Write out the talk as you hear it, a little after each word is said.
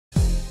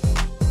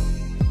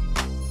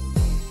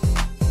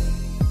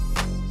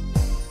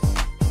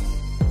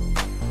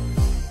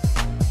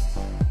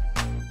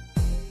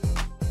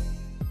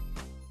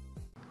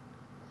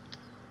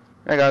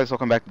Hey guys,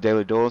 welcome back to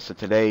Daily Duels. So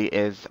today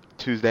is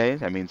Tuesday.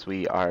 That means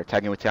we are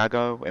tagging with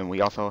Tiago, and we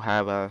also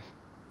have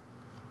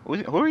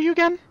who are you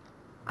again?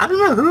 I don't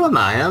know. Who am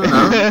I? I don't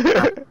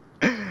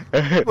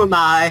know. Who am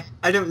I?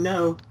 I don't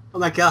know. Oh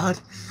my god.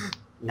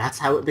 And that's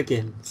how it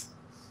begins.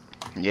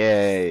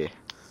 Yay!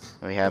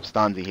 We have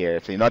Stonzy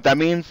here. So you know what that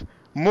means?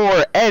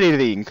 More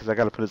editing, because I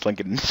gotta put his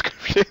link in the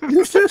description.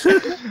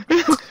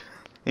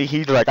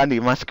 He's like, I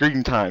need my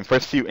screen time.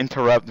 First you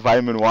interrupt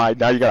Vitamin Y,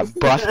 now you gotta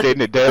bust it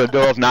into Daily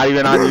Duels, not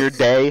even on your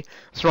day.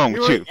 What's wrong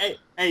with you?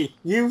 Hey,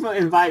 you've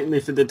invited me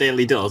for the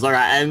Daily Duels,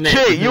 alright?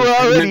 Shit, you were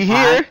already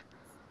here!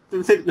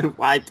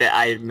 Why did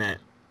I admit?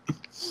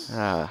 You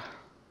know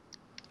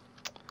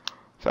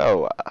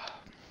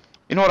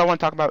what I want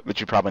to talk about, but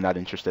you're probably not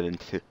interested in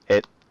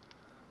it.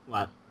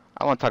 What?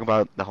 I want to talk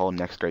about the whole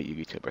next great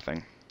YouTuber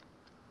thing.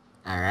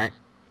 Alright.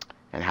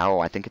 And how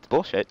I think it's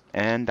bullshit,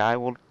 and I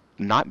will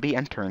not be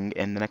entering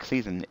in the next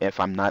season if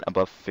I'm not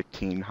above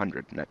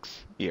 1,500 next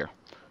year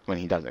when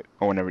he does it,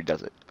 or whenever he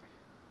does it.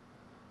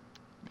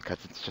 Because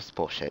it's just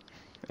bullshit.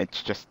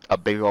 It's just a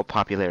big old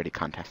popularity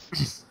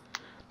contest.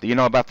 Do you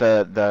know about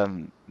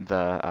the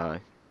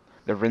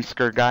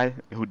Rinsker guy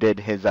who did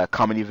his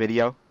comedy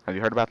video? Have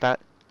you heard about that?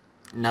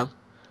 No.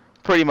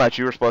 Pretty much,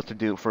 you were supposed to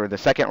do, for the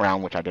second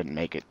round, which I didn't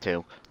make it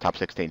to, top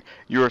 16,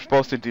 you were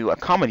supposed to do a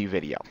comedy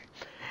video.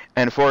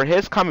 And for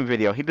his comedy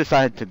video, he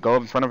decided to go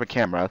in front of a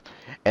camera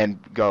and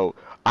go,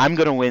 I'm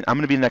going to win, I'm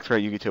going to be the next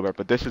great YouTuber,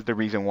 but this is the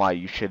reason why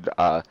you should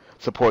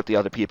support the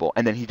other people.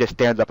 And then he just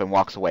stands up and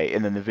walks away,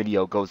 and then the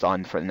video goes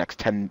on for the next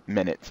 10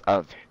 minutes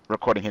of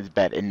recording his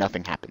bed, and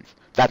nothing happens.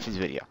 That's his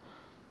video.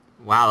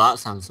 Wow, that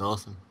sounds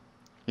awesome.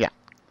 Yeah.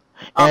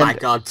 Oh my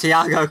god,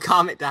 Tiago,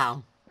 calm it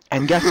down.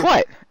 And guess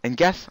what? And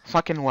guess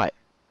fucking what?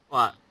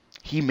 What?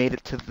 He made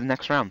it to the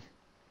next round.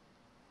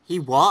 He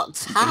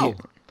what? How?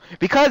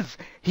 Because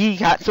he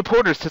got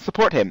supporters to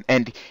support him,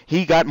 and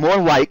he got more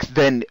likes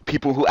than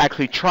people who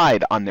actually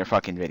tried on their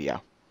fucking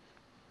video.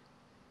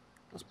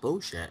 That's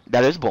bullshit.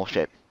 That is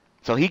bullshit.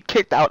 So he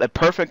kicked out a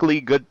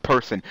perfectly good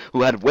person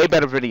who had way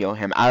better video than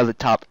him out of the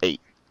top 8.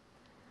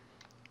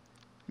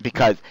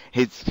 Because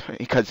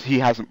he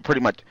has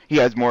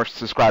more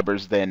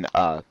subscribers than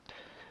a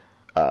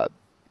lot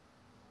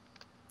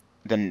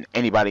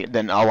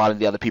of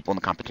the other people in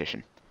the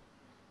competition.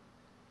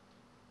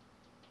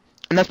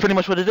 And that's pretty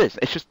much what it is.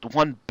 It's just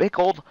one big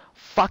old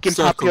fucking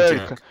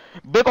popularity.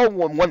 Big old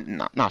one.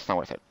 No, it's not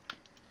worth it.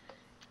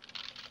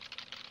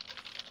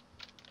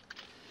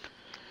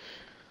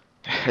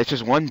 It's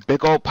just one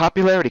big old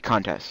popularity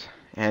contest.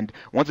 And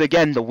once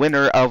again, the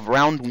winner of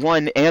round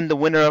 1 and the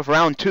winner of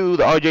round 2,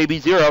 the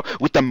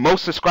RJB0, with the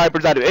most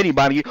subscribers out of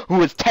anybody,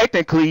 who is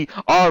technically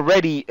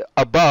already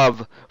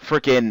above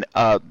freaking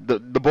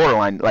the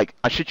borderline. Like,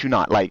 I shit you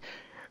not. Like,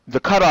 the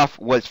cutoff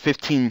was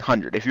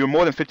 1,500. If you were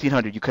more than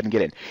 1,500, you couldn't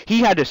get in. He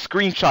had to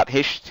screenshot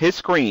his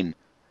screen,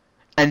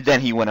 and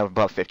then he went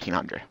above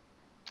 1,500.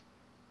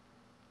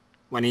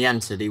 When he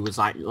entered, he was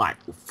like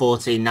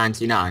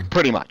 14.99.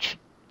 Pretty much.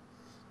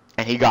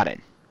 And he got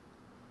in.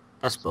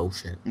 That's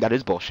bullshit. That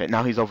is bullshit.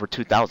 Now he's over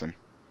 2,000.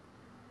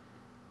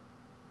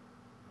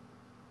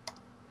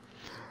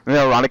 The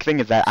ironic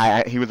thing is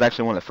that he was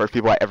actually one of the first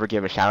people I ever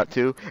gave a shout out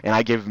to, and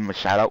I gave him a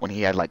shout out when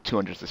he had like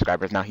 200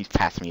 subscribers. Now he's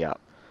passed me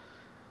up.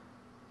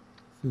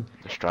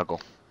 The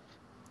struggle.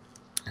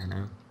 I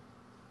know.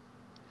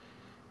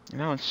 You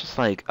know, it's just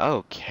like,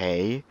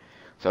 okay.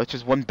 So it's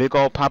just one big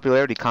old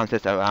popularity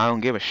contest that I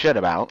don't give a shit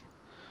about.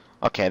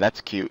 Okay,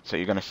 that's cute. So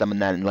you're gonna summon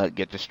that and let it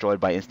get destroyed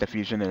by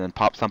insta-fusion and then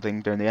pop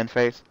something during the end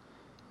phase?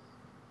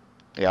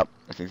 Yep,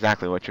 that's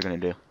exactly what you're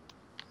gonna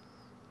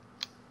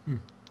do.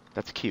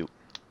 That's cute.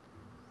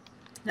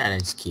 That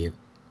is cute.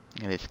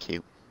 It is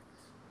cute.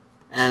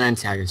 And then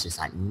Tiago's just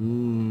like,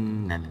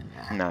 no.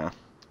 No.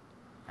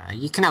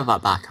 You can have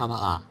that back. How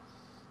about that?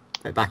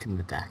 Put it back in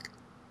the deck.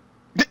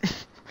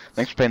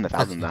 Thanks for paying the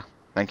 1,000 though.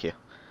 Thank you.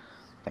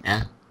 Thanks.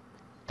 Yeah.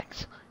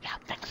 Thanks. Yeah,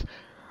 thanks.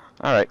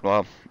 Alright,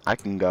 well, I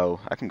can go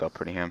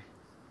pretty ham.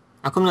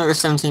 How come there was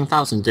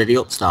 17,000? Did he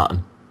upstart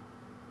him?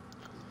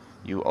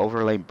 You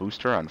overlay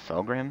booster on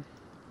Felgran?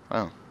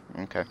 Oh,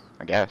 okay,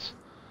 I guess.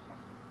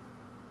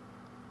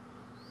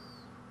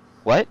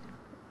 What?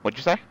 What'd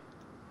you say?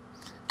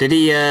 Did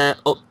he,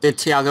 did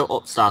Tiago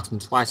upstart him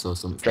twice or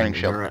something? Draining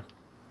Shield.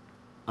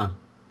 Oh.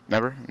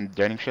 Remember?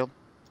 Draining Shield?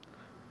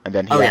 And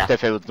then he asked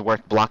if it was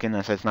worth blocking, and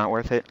I said it's not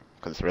worth it,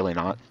 because it's really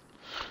not.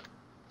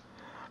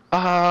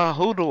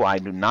 Who do I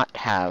do not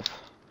have?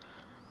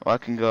 Well, I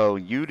can go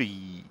you to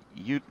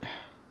you.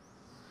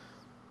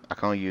 I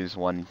can only use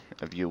one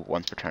of you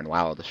once per turn.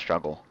 Wow, the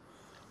struggle.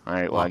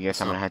 Alright, well, I guess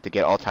I'm going to have to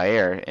get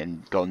Altair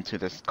and go into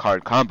this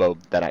card combo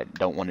that I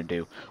don't want to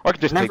do. Or I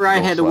could just Whenever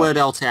I hear the word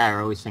Altair,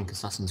 I always think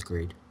Assassin's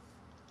Creed.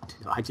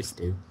 I just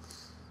do.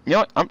 You know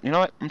what? I'm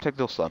going to take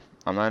the slow.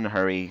 I'm not in a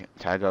hurry.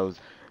 Tiago's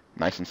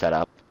nice and set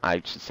up.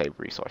 I should save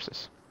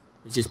resources.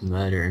 It's just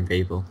murdering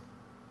people.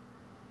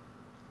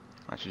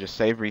 I should just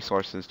save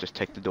resources, just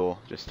take the duel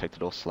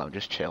slow,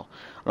 just chill.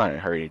 I'm not in a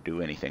hurry to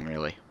do anything,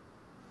 really.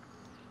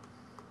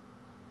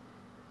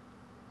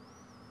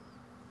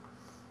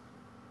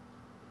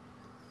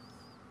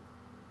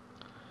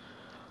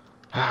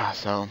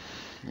 So,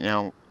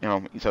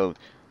 so.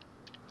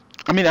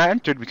 I mean, I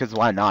entered because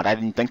why not? I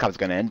didn't think I was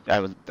gonna end.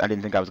 I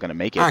didn't think I was gonna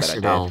make it, but I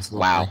did.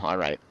 Wow. All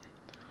right.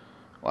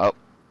 Well,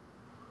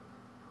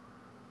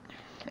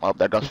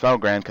 there goes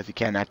Felgrand because he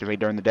can't activate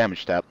during the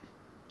damage step.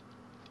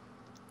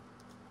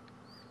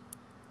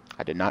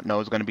 I did not know it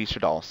was gonna be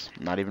Shadal's,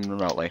 not even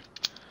remotely.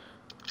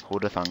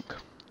 Who'da thunk?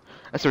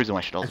 That's the reason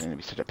why Shadal's gonna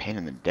be such a pain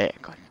in the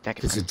dick.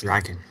 Like, it's a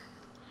dragon.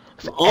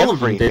 All of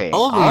them are good.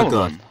 All of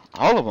them.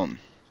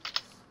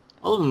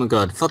 All of them are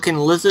good. Fucking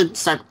Lizard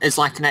is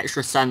like an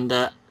extra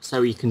sender,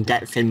 so you can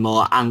depth in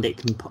more and it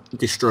can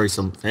destroy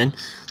something.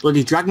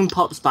 Bloody Dragon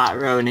pops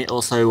Battero and it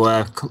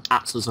also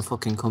acts as a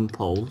fucking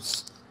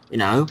compulse. You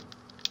know,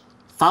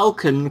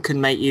 Falcon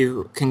can make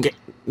you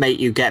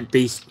get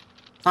Beast.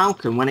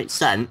 Falcon, when it's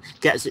sent,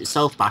 gets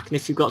itself back, and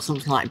if you've got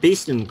something like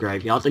Beast in the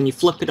graveyard, then you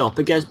flip it up,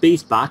 it gets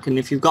Beast back, and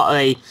if you've got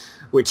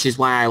which is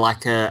why I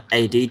like a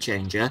AD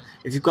changer,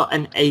 if you've got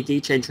an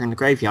AD changer in the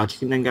graveyard, you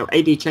can then go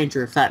AD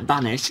changer effect,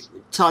 banish,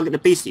 target the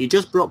Beast that you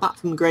just brought back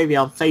from the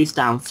graveyard, face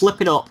down,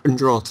 flip it up, and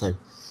draw 2.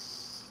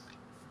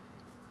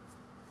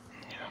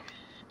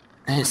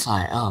 And it's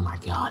like, oh my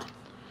god.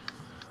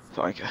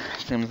 So like, it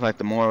seems like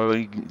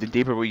the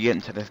deeper we get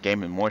into this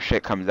game and more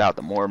shit comes out,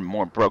 the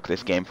more broke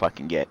this game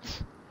fucking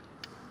gets.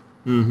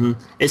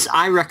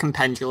 I reckon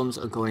Pendulums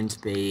are going to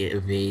be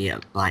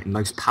the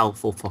most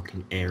powerful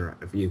fucking era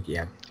of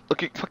Yu-Gi-Oh.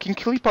 Look at fucking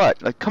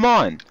Qliphoth, like come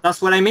on.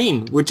 That's what I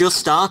mean. We're just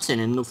starting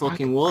in the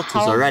fucking waters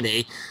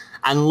already,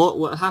 and look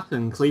what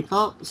happened.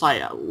 Qliphoth, it's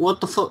like what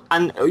the fuck,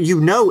 and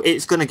you know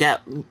it's gonna get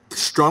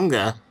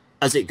stronger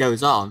as it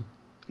goes on.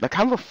 Like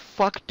how the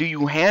fuck do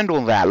you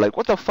handle that? Like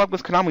what the fuck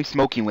was Konami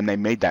smoking when they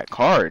made that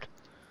card?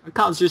 That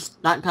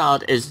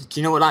card is. Do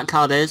you know what that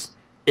card is?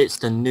 It's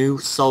the new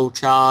Soul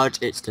Charge.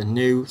 It's the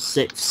new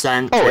Sixth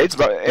Sense. Oh, it's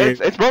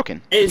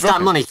broken. It's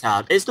that money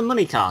card. It's the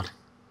money card.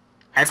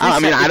 I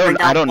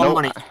don't know.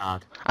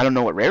 I don't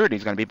know what rarity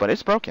is gonna be, but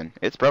it's broken.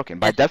 It's broken.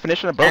 By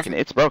definition of broken,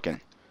 it's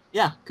broken.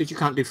 Yeah, because you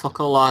can't do fuck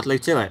all hardly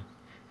to it.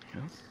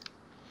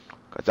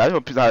 Cause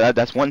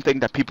that's one thing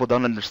that people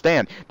don't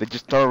understand. They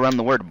just throw around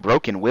the word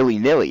broken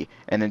willy-nilly,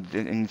 and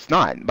it's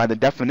not. By the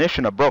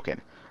definition of broken.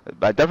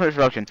 By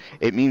definition of broken,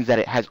 it means that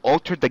it has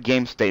altered the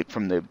game state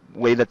from the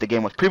way that the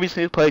game was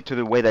previously played to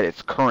the way that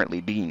it's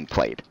currently being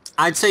played.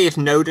 I'd say if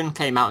Noden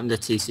came out in the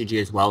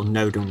TCG as well,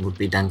 Noden would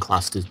be then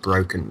classed as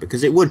broken,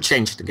 because it would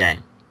change the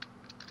game.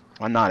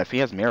 Why not? If he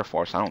has Mirror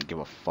Force, I don't give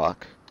a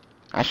fuck.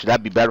 Actually,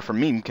 that'd be better for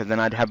me, because then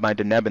I'd have my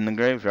Deneb in the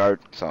graveyard,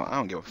 so I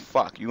don't give a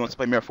fuck. You want to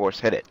play Mirror Force,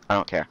 hit it. I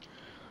don't care.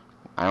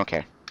 I don't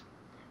care.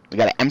 We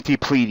got an empty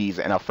Pleiades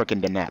and a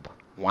frickin' Deneb.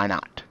 Why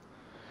not?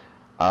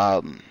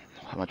 What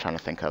am I trying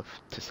to think of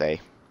to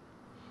say?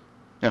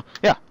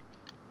 Yeah.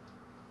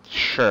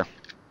 Sure.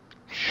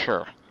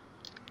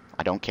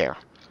 I don't care.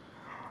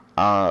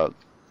 When's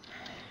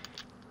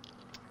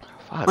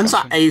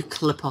that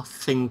Qliphoth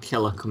Thing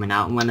Killer coming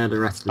out, and when are the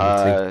rest of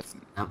the things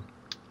out?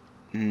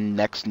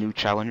 Next new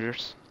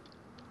challengers.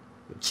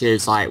 Which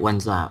is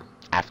when's that?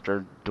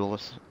 After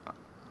Duelist.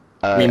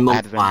 I mean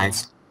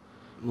month-wise.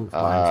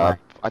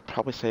 I'd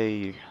probably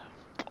say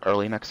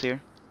early next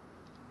year.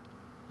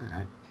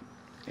 Alright.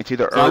 It's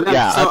either early,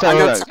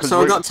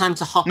 So I got time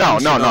to hop. No,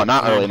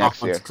 not early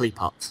next year.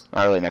 Qliphoth.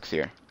 Not early next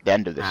year. The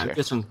end of this year.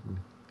 This one.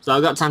 So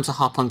I got time to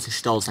hop onto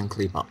Stolz and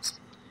Qliphoth.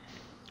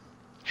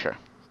 Sure.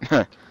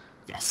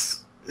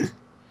 Yes.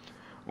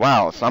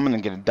 Wow, so I'm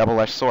gonna get a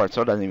double-edged sword,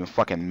 so it doesn't even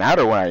fucking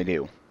matter what I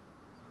do.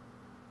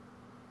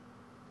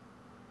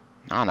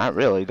 No, not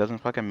really. It doesn't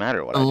fucking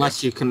matter what I do.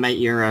 Unless you can make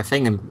your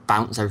thing and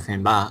bounce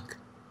everything back.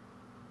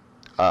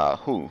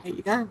 Who? There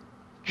you go.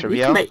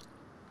 Trivial?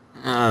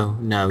 Oh,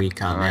 no, you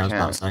can't. I was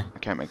about to say. I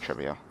can't make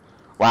Trivial.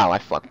 Wow, I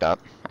fucked up.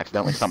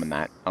 Accidentally summoned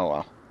that. Oh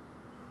well.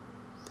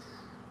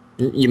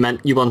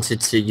 You wanted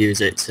to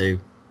use it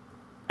to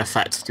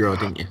affect draw,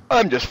 didn't you?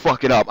 I'm just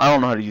fucking up. I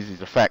don't know how to use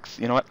these effects.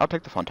 You know what? I'll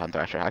take the Photon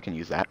Thrasher. I can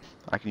use that.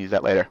 I can use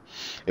that later.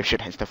 If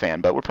shit hits the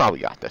fan, but we probably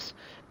got this.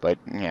 But,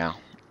 yeah.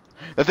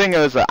 The thing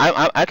is,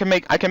 I can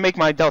make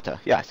my Delta.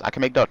 Yes, I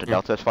can make Delta. Yeah.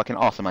 Delta is fucking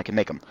awesome. I can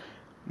make them.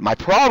 My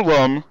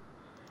problem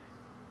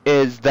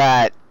is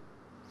that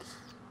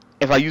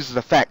if I use this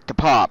effect to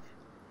pop,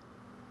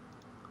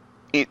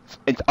 it's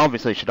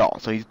obviously Shadal,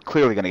 so he's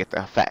clearly gonna get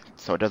the effect,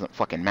 so it doesn't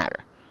fucking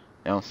matter.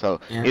 You know, so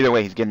either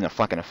way he's getting a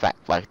fucking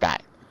effect like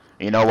that.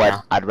 You know what?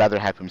 Yeah. I'd rather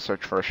have him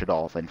search for a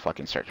Shadal than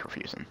fucking search for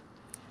Fusion.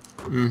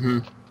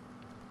 I'm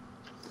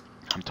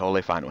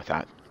totally fine with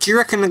that. Do you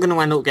reckon they're gonna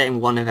end up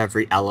getting one of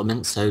every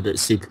element so that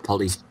Super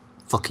Poly's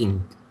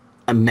fucking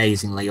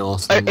amazingly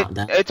awesome in that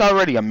deck? It's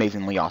already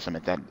amazingly awesome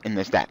in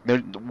this deck.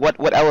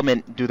 What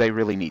element do they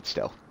really need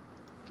still?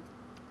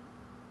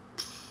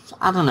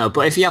 I don't know,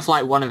 but if you have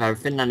one of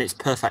everything, then it's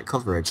perfect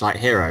coverage, like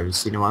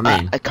Heroes, you know what I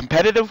mean?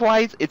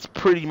 Competitive-wise, it's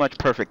pretty much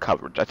perfect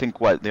coverage. I think,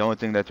 the only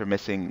thing that they're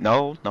missing...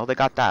 No, they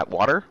got that.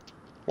 Water?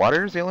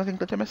 Water is the only thing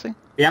that they're missing?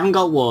 They haven't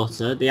got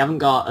water, they haven't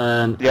got,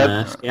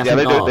 Earth.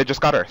 They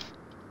just got Earth.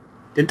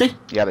 Did they?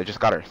 Yeah, they just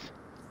got Earth.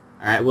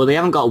 Alright, well, they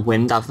haven't got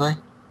wind, have they?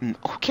 Who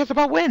cares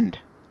about wind?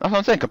 That's what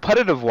I'm saying,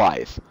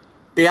 competitive-wise.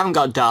 They haven't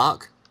got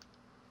dark.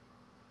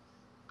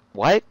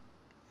 What?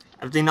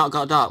 Have they not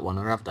got a dark one,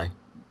 or have they?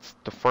 It's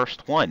the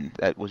first one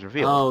that was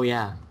revealed. Oh,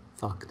 yeah.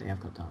 Fuck, they have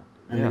got dark.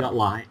 And Yeah. they got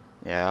light.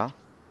 Yeah.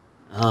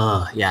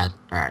 Oh, yeah,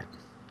 alright.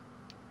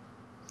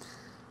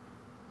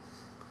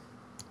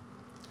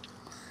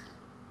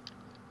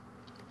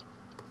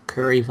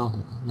 Qliphoth.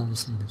 I've never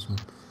seen this one.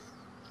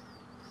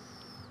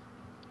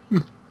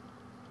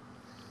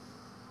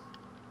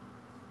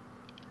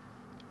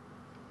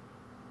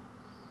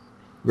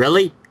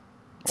 Really?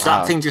 So Wow.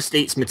 that thing just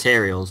eats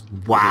materials.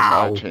 With his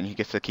Wow. arch, and he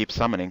gets to keep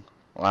summoning.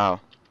 Wow.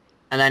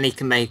 And then he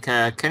can make,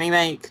 can he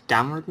make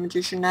Downward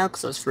Magician now?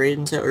 Because that's free,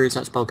 isn't it? Or is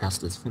that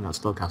Spellcasters? I think that's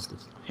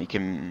Spellcasters. He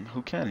can...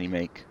 Who can he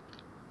make?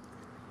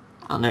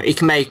 I don't know. He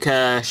can make,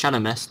 Shadow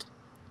Mist.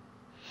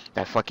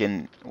 That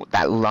fucking...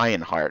 That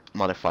Lionheart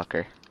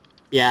motherfucker.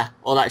 Yeah,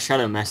 or that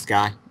Shadow Mist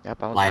guy.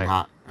 Yep, I was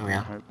Lionheart. Oh,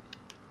 yeah. right.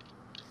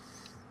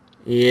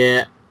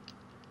 Yeah.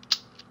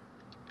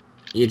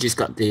 You just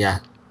got the,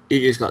 you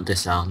just got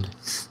disarmed.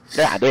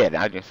 Yeah, I did.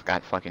 I just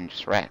got fucking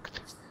just wrecked.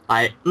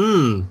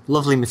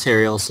 Lovely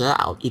materials, sir.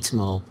 I'll eat them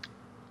all.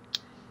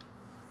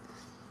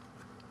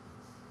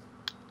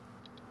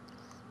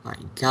 My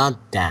god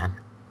damn.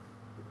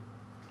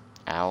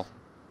 Ow.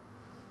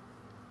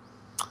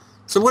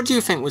 So what do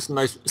you think was the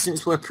most,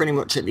 since we're pretty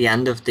much at the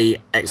end of the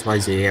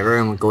XYZ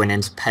era and we're going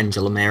into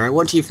Pendulum era,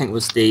 what do you think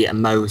was the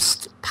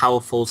most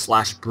powerful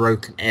 /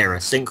 broken era?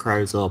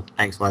 Synchros or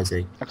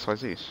XYZ?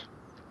 XYZs.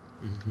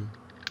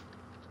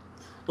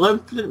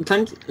 Although, not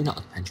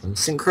Pendulum,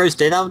 Synchros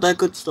did have their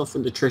good stuff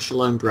with the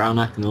Trishula and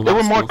Brownack and all They that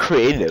were more stuff.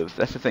 creative.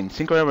 That's the thing.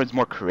 Synchro era was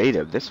more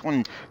creative. This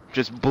one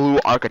just blew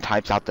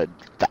archetypes out the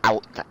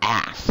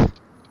ass.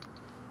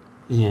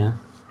 Yeah.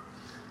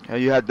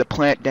 You had the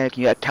plant deck,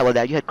 you had tele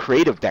deck, you had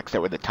creative decks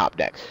that were the top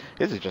decks.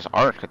 This is just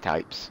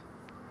archetypes.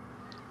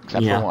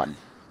 Except for one.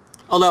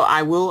 Although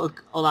I will,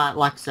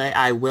 like I say,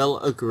 I will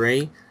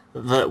agree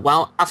that,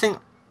 well, I think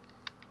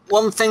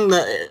one thing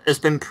that has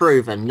been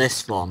proven,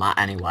 this format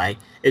anyway,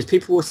 is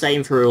people were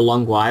saying for a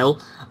long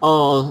while,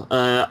 oh,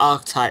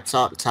 archetypes,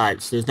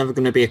 there's never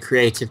going to be a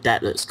creative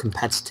deck that's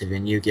competitive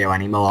in Yu-Gi-Oh!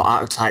 Anymore.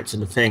 Archetypes are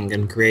the thing,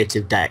 and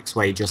creative decks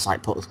where you just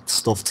like put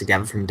stuff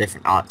together from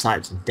different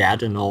archetypes are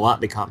dead and all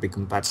that, they can't be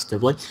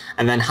competitively.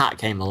 And then Hat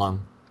came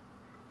along.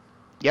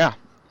 Yeah.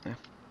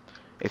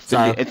 It's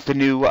So, the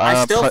new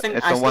I still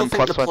think one the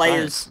plus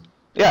players...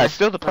 Yeah, it's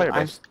still the player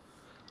base.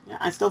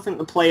 I still think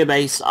the player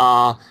base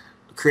are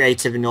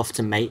creative enough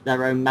to make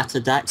their own meta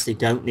decks. They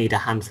don't need a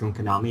hand from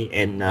Konami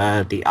in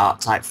the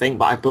art type thing,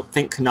 but I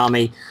think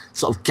Konami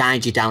sort of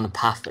guide you down the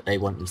path that they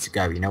want you to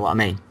go, you know what I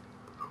mean?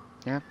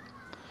 Yeah.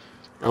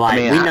 Like,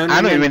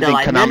 I don't even think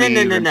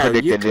Konami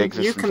predicted the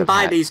existence you can of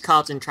buy Hat. these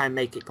cards and try and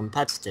make it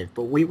competitive,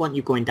 but we want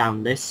you going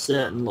down this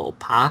certain little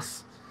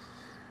path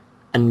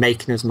and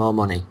making us more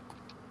money.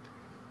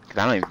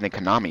 Because I don't even think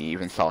Konami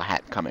even saw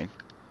Hat coming.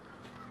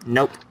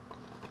 Nope.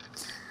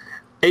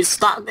 Hat's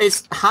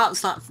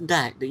that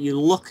deck that you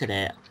look at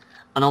it,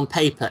 and on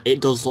paper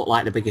it does look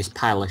like the biggest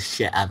pile of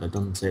shit ever,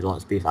 doesn't it?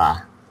 Let's be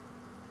fair.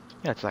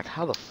 Yeah, it's like,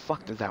 how the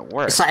fuck does that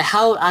work? It's like,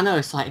 how, I know,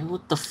 it's like,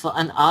 what the fuck,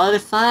 and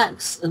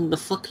artifacts, and the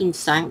fucking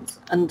sanct,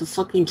 and the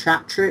fucking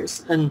trap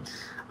tricks, and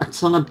a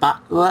ton of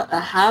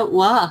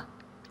what?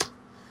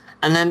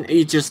 And then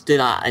you just do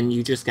that, and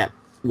you just get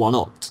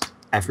one-upped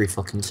every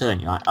fucking turn.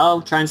 You're like,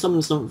 oh, try and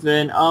summon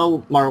something,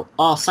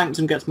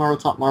 Sanctum gets moral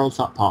top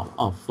pot,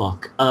 oh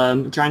fuck.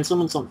 Try and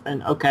summon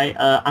something, okay,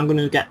 I'm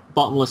gonna get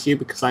Bottomless U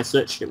because I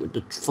searched it with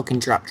the fucking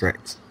trap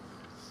tricks.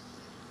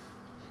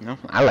 No,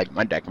 I like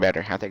my deck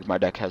better. I think my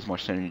deck has more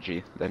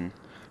synergy than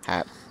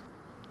Hat.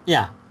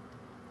 Yeah.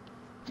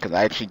 Because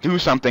I actually do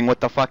something with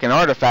the fucking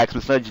artifacts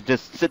besides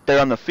just sit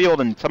there on the field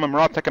and summon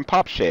raw tech and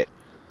pop shit.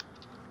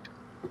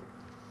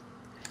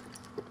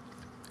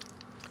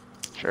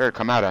 Sure,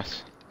 come at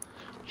us.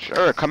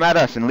 Sure, come at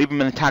us and leave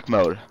them in attack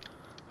mode.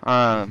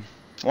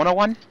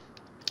 101?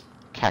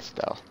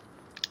 Castel.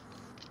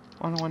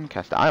 101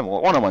 Castel.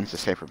 101's the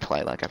safer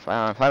play. Like, if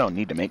I don't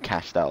need to make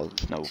Castel,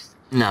 there's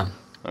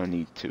no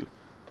need to.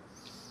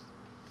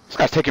 This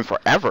guy's taking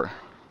forever.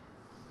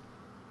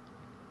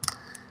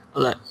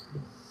 Look.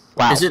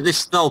 Wow. Is it the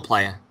Snow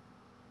player?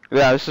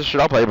 Yeah, this is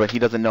Shadal player, but he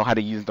doesn't know how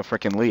to use the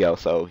frickin' Leo,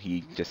 so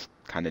he just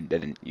kind of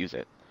didn't use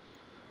it.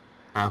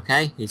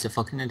 Okay, he's a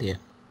fucking idiot.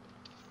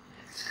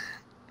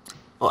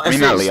 Well, I mean,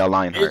 not Leo,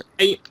 Lionheart.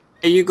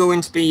 Are you going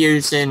to be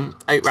using...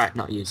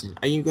 not using.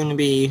 Are you going to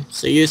be...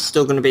 So you're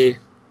still going to be...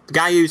 The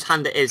guy whose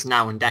hand it is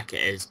now and deck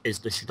it is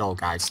the Shadol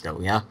guy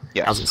still, yeah?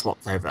 Yes. Hasn't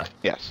swapped over.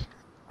 Yes.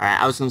 Alright,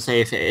 I was going to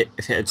say if it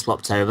had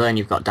swapped over and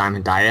you've got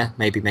Diamond Dyer,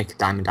 maybe make a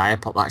Diamond Dyer,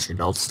 pop that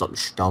Shadol to stop the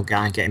Shadol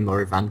guy getting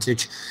more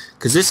advantage.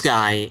 Because this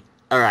guy...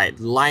 Alright,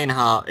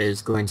 Lionheart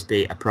is going to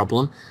be a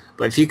problem,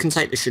 but if you can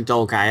take the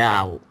Shadol guy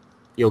out,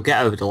 you'll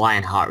get over the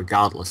Lionheart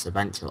regardless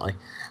eventually,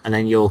 and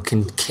then you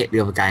can kick the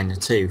other guy in the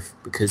tooth,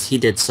 because he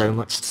did so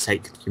much to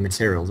take your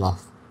materials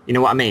off. You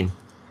know what I mean?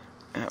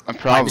 A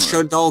problem. Like, the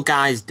Shadol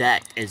guy's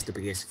deck is the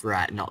biggest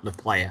threat, not the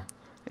player.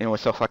 You know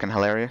what's so fucking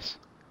hilarious?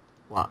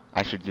 What?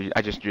 I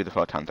just drew the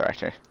Photon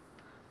Thrasher.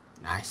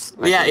 Nice.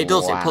 Like, Yeah, it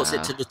does. wow. It puts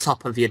it to the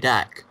top of your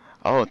deck.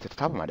 Oh, it's at the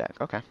top of my deck.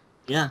 Okay.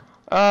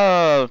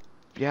 Yeah.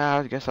 Yeah,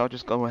 I guess I'll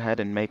just go ahead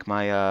and make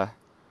my,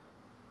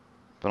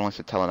 but unless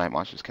the Satellaknight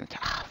monster's gonna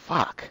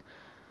fuck.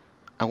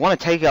 I want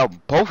to take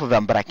out both of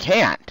them, but I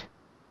can't.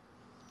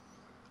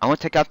 I want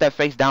to take out that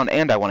face down,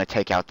 and I want to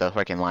take out the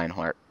freaking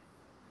Lionheart.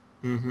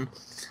 Mm-hmm.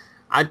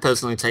 I'd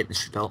personally take the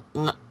Shadow.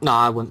 No,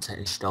 I wouldn't take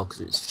the Shadow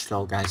because it's the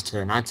Shadow guy's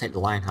turn. I'd take the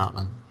Lionheart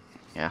then.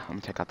 Yeah, I'm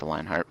gonna take out the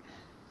Lionheart.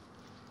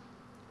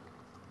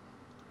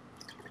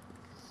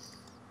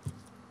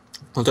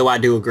 Although I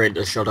do agree that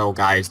the Shadow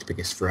guy is the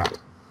biggest threat.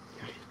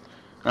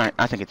 Alright,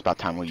 I think it's about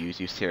time we use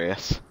you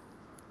serious.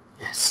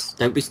 Yes.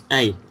 Don't be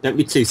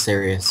too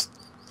serious.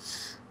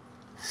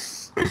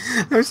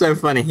 That was so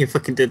funny. He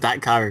fucking did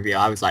that car review.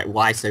 I was like,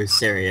 why so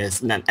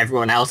serious? And then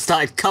everyone else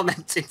started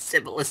commenting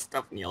similar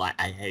stuff, and you're like,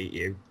 I hate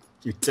you.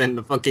 You turned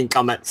the fucking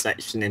comment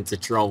section into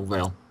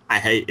Trollville. I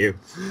hate you.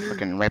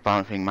 Fucking rip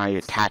on my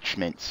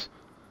attachments.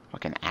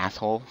 Fucking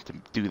asshole to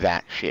do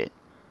that shit.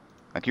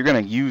 Like, you're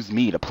gonna use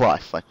me to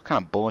plus. Like, what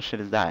kind of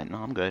bullshit is that? No,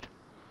 I'm good.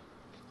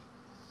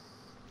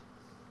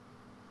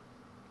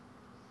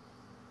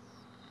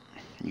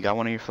 You got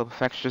one of your flip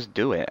effects, just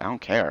do it. I don't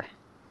care.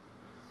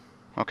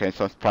 Okay,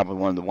 so it's probably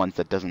one of the ones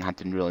that doesn't have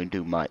to really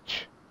do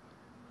much.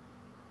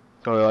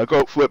 So you're like,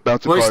 oh, flip,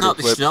 bounce a card, Well, it's not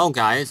the flip. Shadow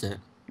guy, is it?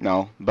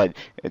 No, but,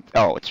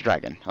 it's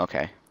Dragon.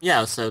 Okay.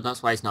 Yeah, so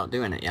that's why he's not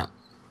doing it yet.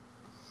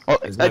 Well,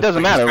 it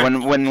doesn't matter.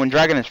 When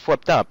Dragon is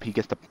flipped up, he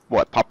gets to,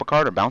 what, pop a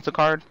card or bounce a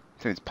card?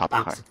 I think it's pop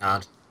a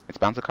card. It's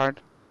bounce a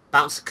card?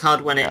 Bounce a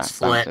card when it's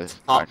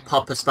flipped,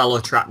 pop a spell or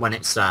trap when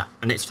it's set,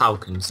 and it's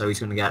Falcon, so he's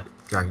going to get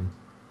Dragon.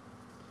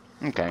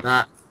 Okay.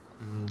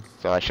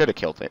 So I should have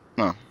killed it.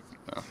 No,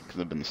 because it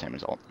would have been the same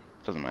result.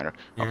 Doesn't matter.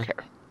 I don't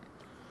care.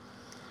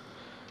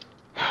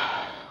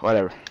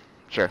 Whatever.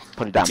 Sure,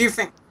 put it down.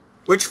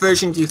 Which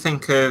version do you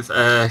think of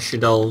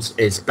Shadows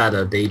is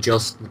better? The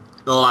just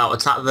all-out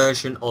attack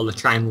version, or the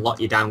try and lock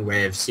you down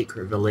with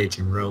Secret Village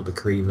and Royal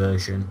Decree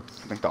version?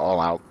 I think the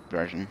all-out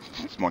version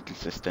is more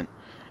consistent.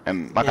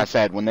 And like I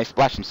said, when they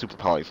splash some super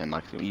polys in,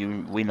 like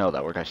we know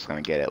that we're just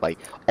gonna get it. Like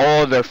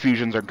all of their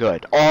fusions are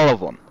good, all of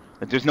them.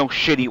 Like there's no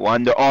shitty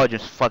one. They're all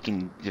just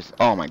fucking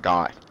oh my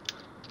god.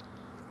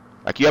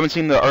 Like you haven't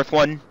seen the Earth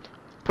one?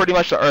 Pretty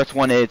much the Earth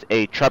one is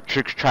a trap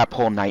tricks trap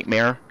hole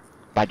nightmare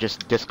by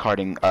just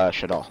discarding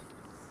Shadow.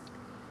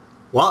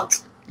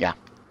 What? Yeah.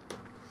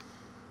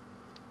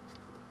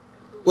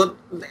 Well,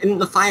 in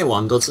the Fire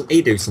one, doesn't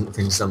he do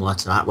something similar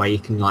to that, where you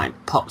can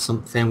like pop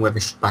something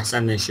with by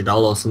sending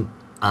Shadow or some?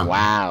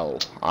 Wow.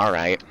 All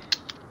right.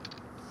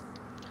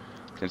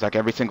 Seems like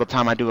every single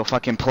time I do a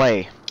fucking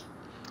play,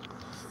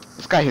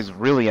 this guy is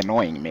really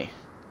annoying me.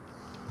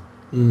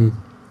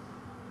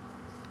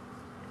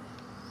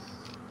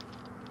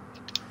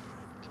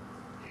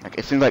 Like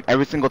it seems like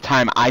every single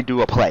time I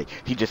do a play,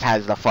 he just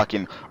has the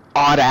fucking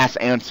odd ass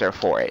answer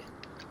for it.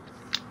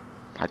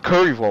 Like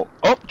Curry Volt.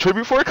 Oh,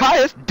 tribute for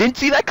Caius. Didn't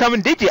see that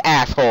coming, did you,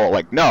 asshole?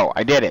 Like, no,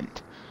 I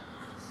didn't.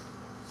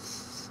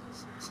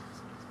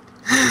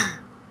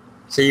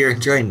 So you're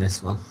enjoying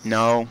this one?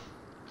 No.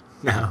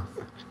 No.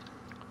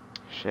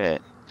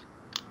 Shit.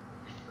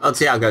 Oh,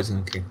 Tiago's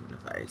gonna kick in the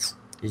face.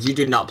 Because you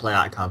did not play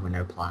that card with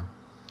no plan.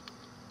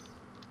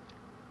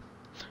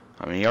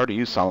 I mean, he already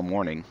used Solemn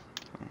Warning.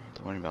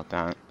 Don't worry about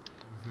that.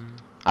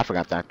 I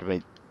forgot to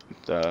activate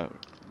the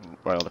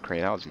Royal Decree.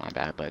 That was my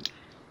bad, but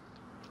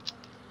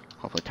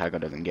hopefully Tiago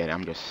doesn't get it.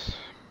 I'm just...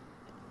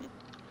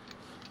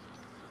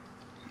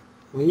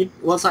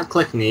 What's that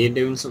clicking? Are you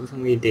doing something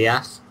with your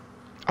DS?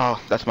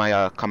 Oh, that's my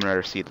Kamen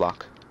Rider Seed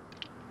Lock.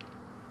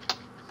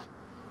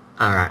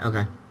 Alright,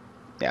 okay.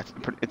 Yeah,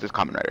 it's a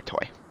Kamen Rider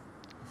toy.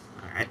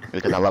 Alright.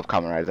 Because I love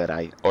Kamen Rider that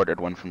I ordered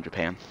one from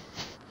Japan.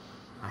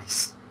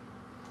 Nice.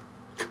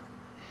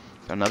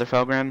 So another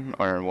Felgran,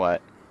 or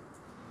what?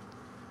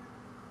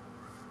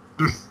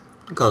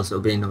 Of course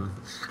it'll be another.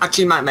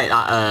 Actually, you might make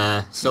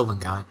that Sylvan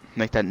guy.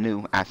 Make that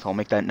new asshole.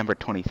 Make that number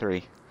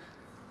 23.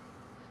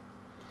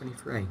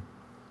 23.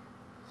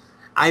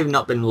 I've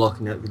not been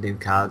looking at the new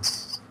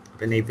cards.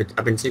 I've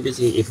been too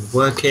busy either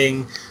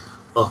working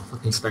or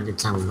fucking spending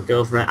time with my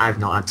girlfriend. I've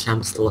not had a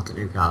chance to look at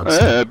new cards.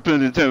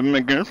 Spending time with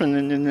my girlfriend.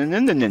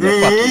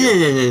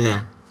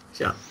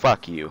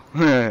 Fuck you.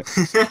 Fuck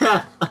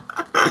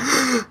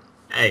you.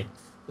 Hey,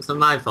 it's not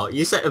my fault.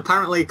 You said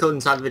apparently according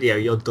to that video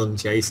you're done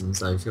chasing,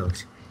 so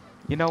shush.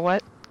 You know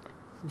what?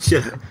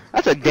 Sure.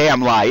 That's a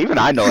damn lie. Even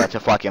I know that's a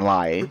fucking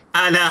lie.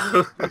 I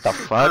know. What the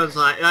fuck? I was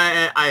like,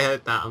 I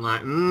heard that. I'm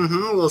like,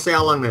 we'll see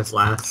how long this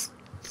lasts.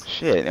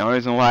 Shit, the only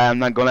reason why I'm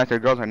not going after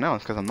girls right now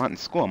is because I'm not in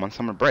school. I'm on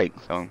summer break,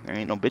 so there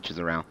ain't no bitches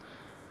around.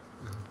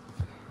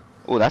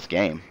 Oh, that's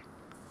game.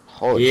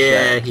 Holy shit.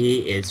 Yeah, he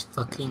is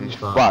fucking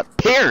fuck.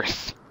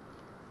 Pierce!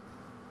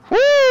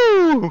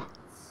 Woo!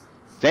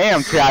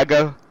 Damn,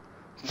 Tiago.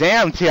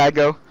 Damn,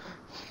 Tiago.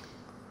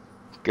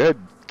 Good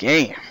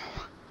game.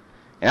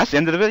 And that's the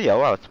end of the video.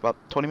 Wow, it's about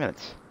 20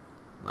 minutes.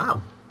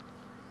 Wow.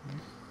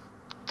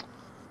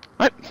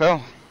 Alright, so...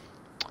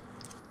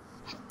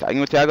 Tagging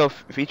with Tiago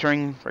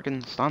featuring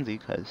frickin' Stonzy,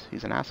 because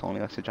he's an asshole and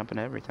he likes to jump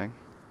into everything.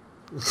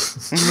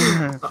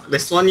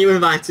 This one you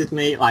invited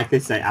me, like I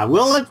say, I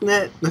will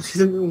admit, this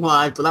isn't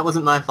why, but that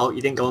wasn't my fault.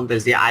 You didn't go on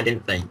busy, I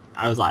didn't think.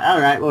 I was like,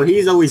 alright, well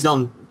he's always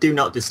on do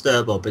not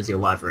disturb or busy or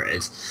whatever it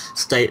is.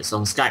 Status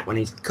on Skype when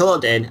he's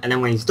recording, and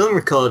then when he's done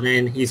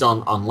recording, he's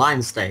on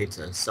online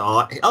status.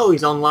 So, oh,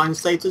 he's online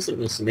status, it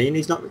must mean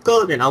he's not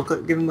recording, I'll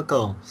give him a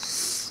call.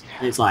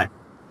 And it's like,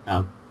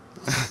 oh.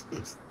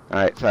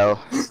 Alright, so,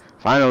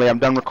 finally I'm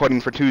done recording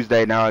for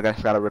Tuesday, now I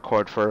just gotta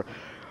record for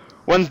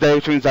Wednesday,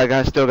 which means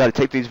I still gotta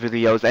take these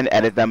videos and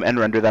edit them and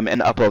render them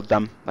and upload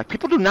them. Like,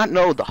 people do not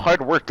know the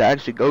hard work that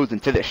actually goes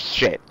into this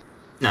shit.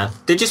 No,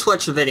 they just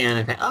watch the video and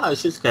they think, oh,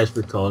 it's just guys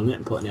recording it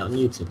and putting it on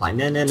YouTube. Like,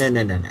 no.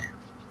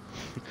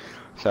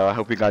 So, I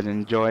hope you guys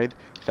enjoyed.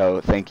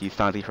 So, thank you,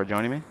 Stonzy, for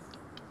joining me.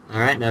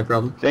 Alright, no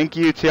problem. Thank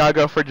you,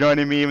 Tiago, for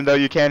joining me, even though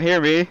you can't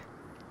hear me.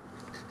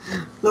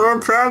 No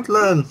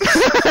problem.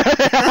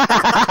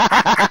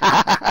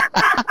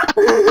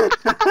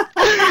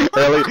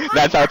 Really?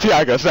 That's how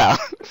Tiago sounds.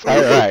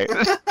 Alright.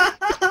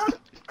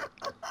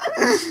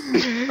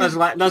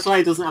 That's why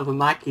he doesn't have a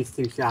mic, he's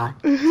too shy.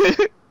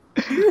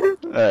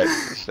 Alright,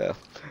 so,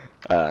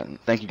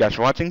 thank you guys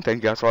for watching,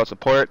 thank you guys for all the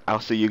support, I'll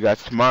see you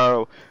guys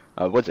tomorrow,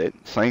 what's it,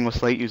 Slaying with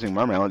Slate using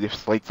Mermail, if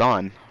Slate's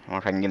on, or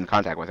if I can get in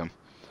contact with him.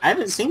 I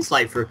haven't seen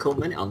Slate for a cool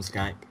minute on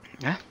Skype.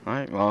 Yeah,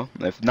 alright, well,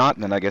 if not,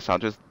 then I guess I'll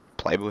just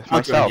play with I'll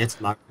myself. join you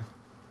tomorrow.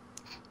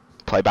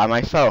 Play by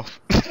myself.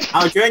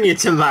 I'll join you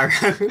tomorrow.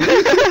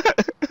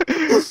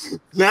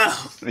 No.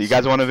 You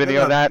guys want a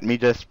video of that? Me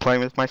just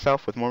playing with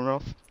myself with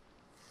Mermail?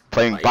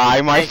 Playing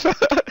by myself?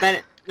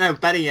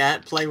 Better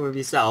yet, play with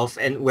yourself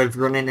and with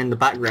running in the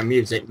background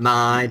music.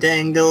 My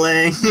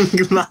dingling,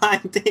 my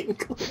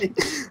dingling.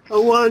 I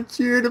want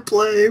you to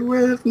play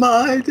with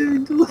my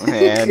dingling.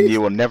 And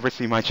you will never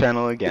see my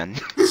channel again.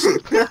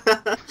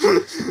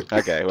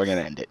 Okay, we're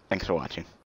gonna end it. Thanks for watching.